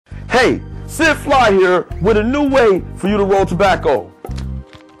Hey, Sid Fly here with a new way for you to roll tobacco.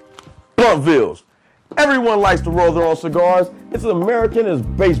 BLUNTVILLE's. Everyone likes to roll their own cigars. It's as American as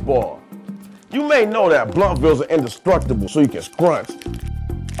baseball. You may know that BLUNTVILLE's are indestructible, so you can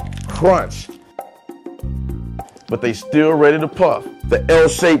crunch, but they still ready to puff. The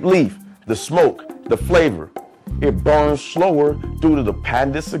L-shaped leaf, the smoke, the flavor. It burns slower due to the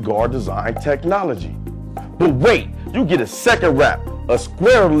patented cigar design technology. But wait, you get a second wrap, a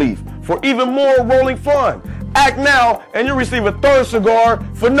square leaf, for even more rolling fun. Act now and you'll receive a third cigar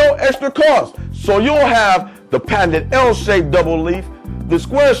for no extra cost. So you'll have the patented L-shaped double leaf, the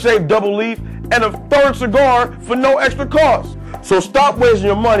square-shaped double leaf, and a third cigar for no extra cost. So stop wasting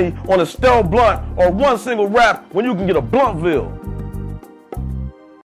your money on a Stell blunt or one single wrap when you can get a BLUNTVILLE.